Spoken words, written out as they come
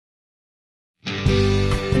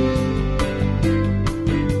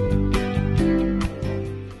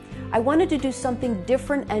wanted to do something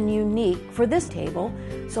different and unique for this table,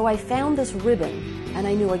 so I found this ribbon and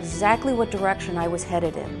I knew exactly what direction I was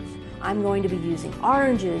headed in. I'm going to be using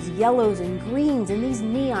oranges, yellows, and greens in these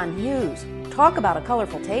neon hues. Talk about a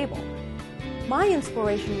colorful table. My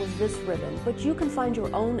inspiration was this ribbon, but you can find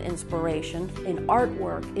your own inspiration in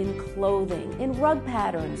artwork, in clothing, in rug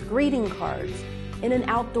patterns, greeting cards, in an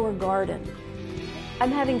outdoor garden.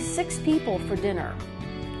 I'm having 6 people for dinner.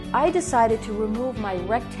 I decided to remove my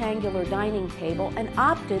rectangular dining table and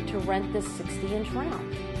opted to rent this 60-inch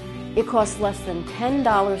round. It costs less than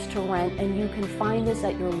 $10 to rent, and you can find this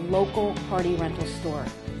at your local party rental store.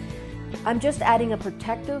 I'm just adding a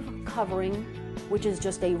protective covering, which is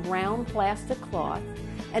just a round plastic cloth,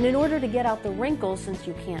 and in order to get out the wrinkles, since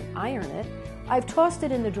you can't iron it, I've tossed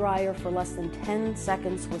it in the dryer for less than 10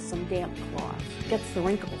 seconds with some damp cloth. Gets the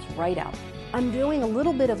wrinkles right out. I'm doing a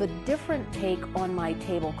little bit of a different take on my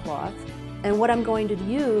tablecloth, and what I'm going to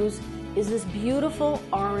use is this beautiful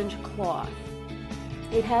orange cloth.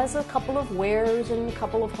 It has a couple of wears and a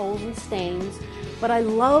couple of holes and stains, but I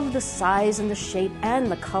love the size and the shape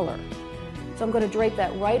and the color. So I'm going to drape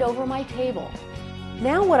that right over my table.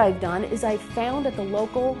 Now what I've done is I found at the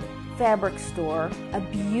local fabric store a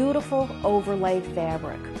beautiful overlay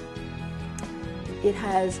fabric. It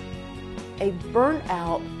has a burnt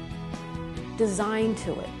out design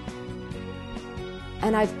to it.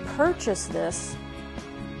 And I've purchased this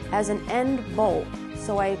as an end bolt,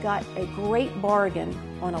 so I got a great bargain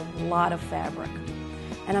on a lot of fabric.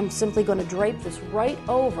 And I'm simply going to drape this right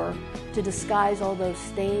over to disguise all those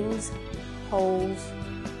stains, holes,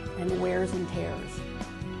 and wears and tears.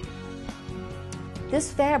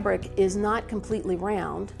 This fabric is not completely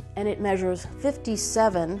round, and it measures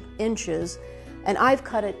 57 inches, and I've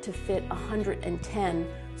cut it to fit 110,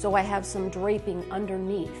 so I have some draping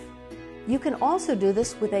underneath. You can also do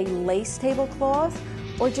this with a lace tablecloth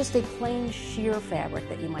or just a plain sheer fabric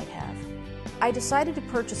that you might have. I decided to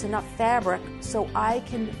purchase enough fabric so I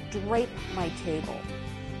can drape my table.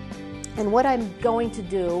 And what I'm going to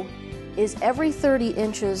do is every 30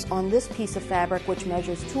 inches on this piece of fabric, which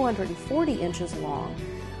measures 240 inches long,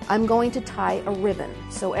 I'm going to tie a ribbon.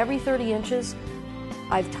 So every 30 inches,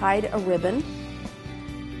 I've tied a ribbon.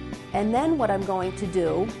 And then what I'm going to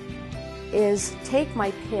do is take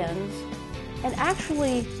my pins and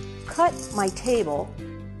actually cut my table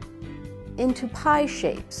into pie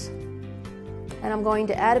shapes. And I'm going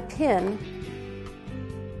to add a pin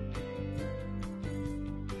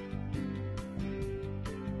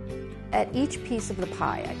at each piece of the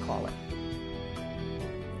pie, I call it.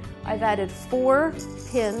 I've added 4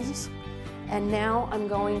 pins, and now I'm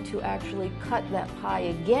going to actually cut that pie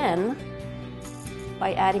again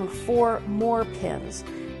by adding 4 more pins.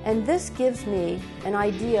 And this gives me an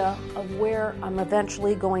idea of where I'm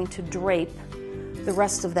eventually going to drape the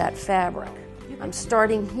rest of that fabric. I'm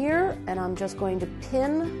starting here, and I'm just going to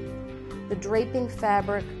pin the draping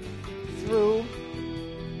fabric through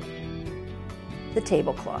the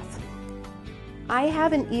tablecloth. I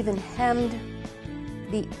haven't even hemmed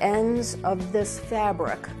the ends of this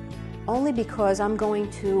fabric, only because I'm going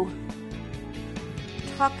to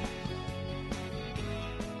tuck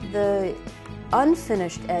the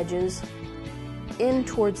unfinished edges in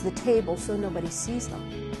towards the table so nobody sees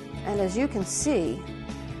them. And as you can see,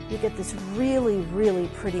 you get this really, really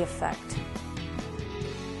pretty effect.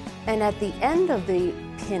 And at the end of the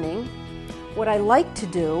pinning, what I like to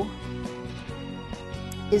do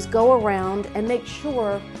is go around and make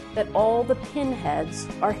sure that all the pin heads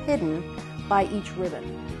are hidden by each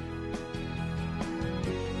ribbon.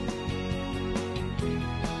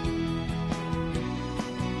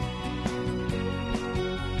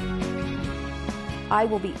 I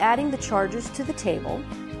will be adding the chargers to the table,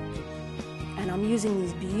 and I'm using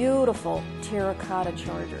these beautiful terracotta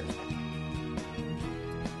chargers.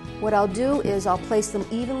 What I'll do is I'll place them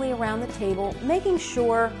evenly around the table, making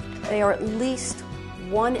sure they are at least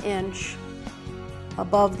 1 inch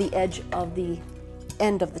above the edge of the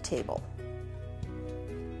end of the table.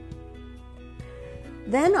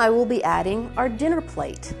 Then I will be adding our dinner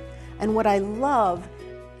plate, and what I love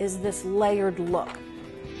is this layered look.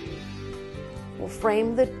 We'll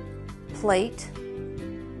frame the plate,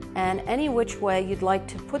 and any which way you'd like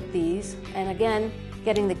to put these, and again,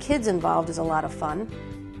 getting the kids involved is a lot of fun.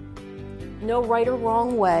 No right or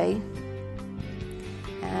wrong way,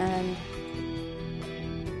 and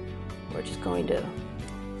we're just going to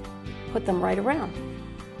put them right around.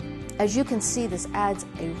 As you can see, this adds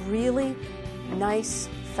a really nice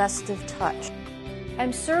festive touch.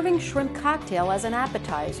 I'm serving shrimp cocktail as an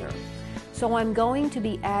appetizer, so I'm going to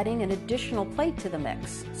be adding an additional plate to the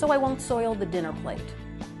mix, so I won't soil the dinner plate.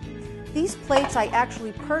 These plates I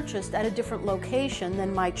actually purchased at a different location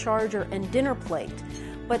than my charger and dinner plate.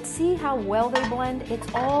 But see how well they blend? It's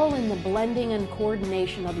all in the blending and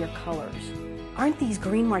coordination of your colors. Aren't these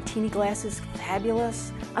green martini glasses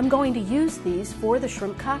fabulous? I'm going to use these for the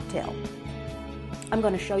shrimp cocktail. I'm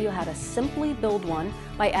going to show you how to simply build one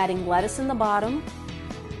by adding lettuce in the bottom,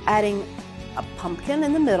 adding a pumpkin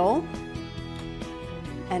in the middle,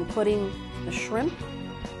 and putting the shrimp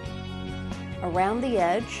around the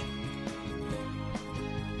edge.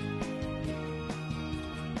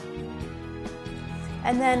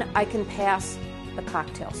 And then I can pass the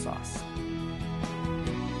cocktail sauce.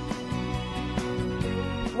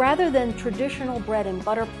 Rather than traditional bread and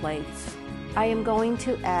butter plates, I am going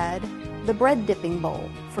to add the bread dipping bowl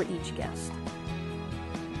for each guest.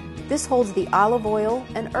 This holds the olive oil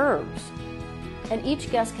and herbs, and each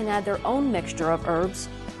guest can add their own mixture of herbs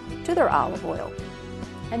to their olive oil,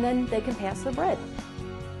 and then they can pass the bread.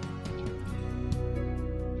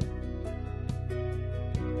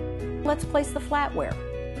 Let's place the flatware.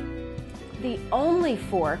 The only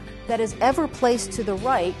fork that is ever placed to the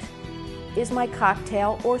right is my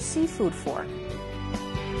cocktail or seafood fork.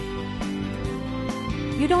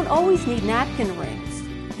 You don't always need napkin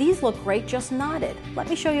rings. These look great just knotted. Let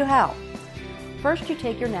me show you how. First, you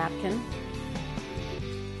take your napkin,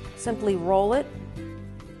 simply roll it.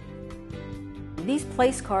 These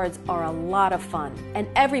place cards are a lot of fun, and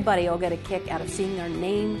everybody will get a kick out of seeing their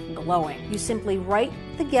name glowing. You simply write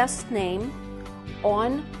the guest's name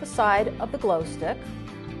on the side of the glow stick,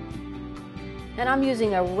 and I'm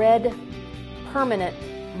using a red permanent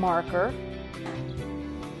marker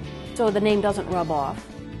so the name doesn't rub off.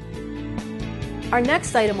 Our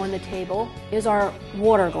next item on the table is our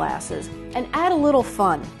water glasses, and add a little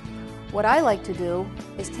fun. What I like to do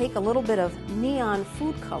is take a little bit of neon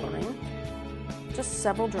food coloring, just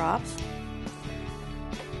several drops,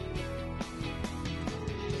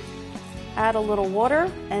 add a little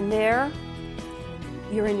water, and there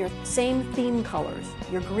you're in your same theme colors,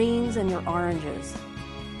 your greens and your oranges,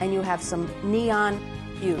 and you have some neon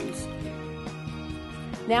hues.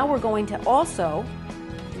 Now we're going to also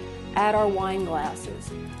add our wine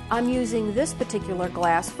glasses. I'm using this particular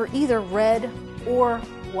glass for either red or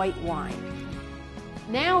white wine.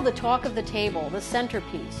 Now the talk of the table, the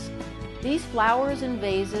centerpiece. These flowers and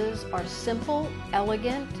vases are simple,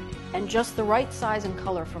 elegant, and just the right size and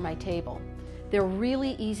color for my table. They're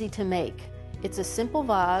really easy to make. It's a simple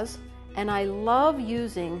vase, and I love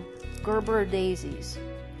using Gerber daisies.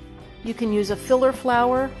 You can use a filler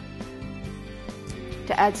flower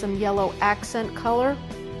to add some yellow accent color.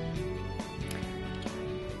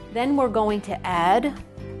 Then we're going to add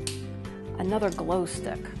another glow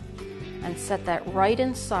stick and set that right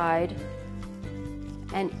inside,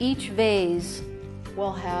 and each vase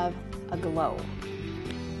will have a glow.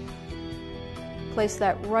 Place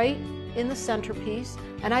that right in the centerpiece,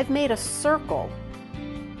 and I've made a circle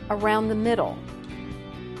around the middle.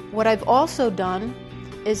 What I've also done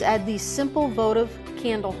is add these simple votive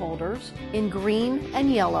candle holders in green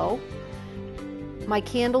and yellow. My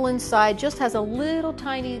candle inside just has a little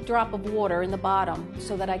tiny drop of water in the bottom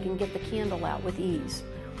so that I can get the candle out with ease.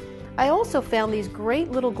 I also found these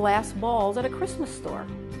great little glass balls at a Christmas store,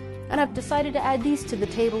 and I've decided to add these to the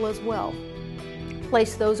table as well.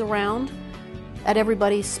 Place those around at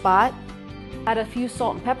everybody's spot, add a few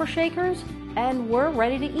salt and pepper shakers, and we're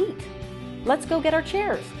ready to eat. Let's go get our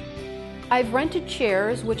chairs. I've rented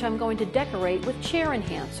chairs which I'm going to decorate with chair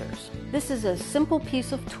enhancers. This is a simple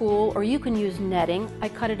piece of tulle, or you can use netting. I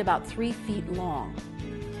cut it about 3 feet long.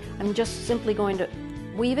 I'm just simply going to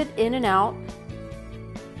weave it in and out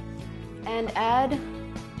and add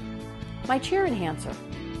my chair enhancer.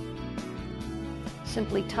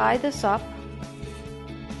 Simply tie this up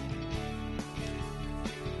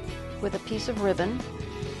with a piece of ribbon.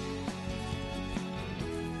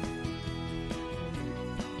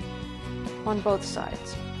 On both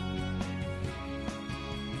sides.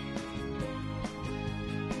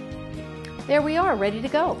 There we are, ready to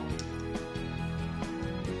go.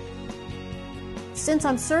 Since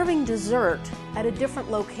I'm serving dessert at a different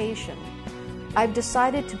location, I've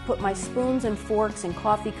decided to put my spoons and forks and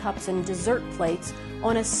coffee cups and dessert plates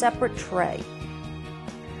on a separate tray.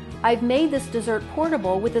 I've made this dessert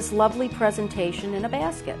portable with this lovely presentation in a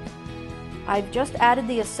basket. I've just added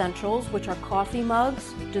the essentials, which are coffee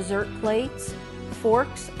mugs, dessert plates,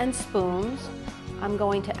 forks, and spoons. I'm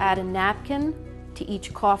going to add a napkin to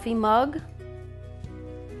each coffee mug.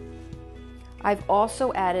 I've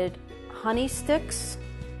also added honey sticks,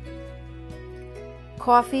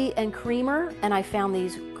 coffee and creamer, and I found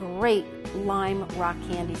these great lime rock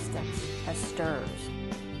candy sticks as stirs.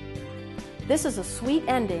 This is a sweet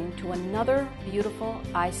ending to another beautiful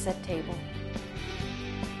iSet table.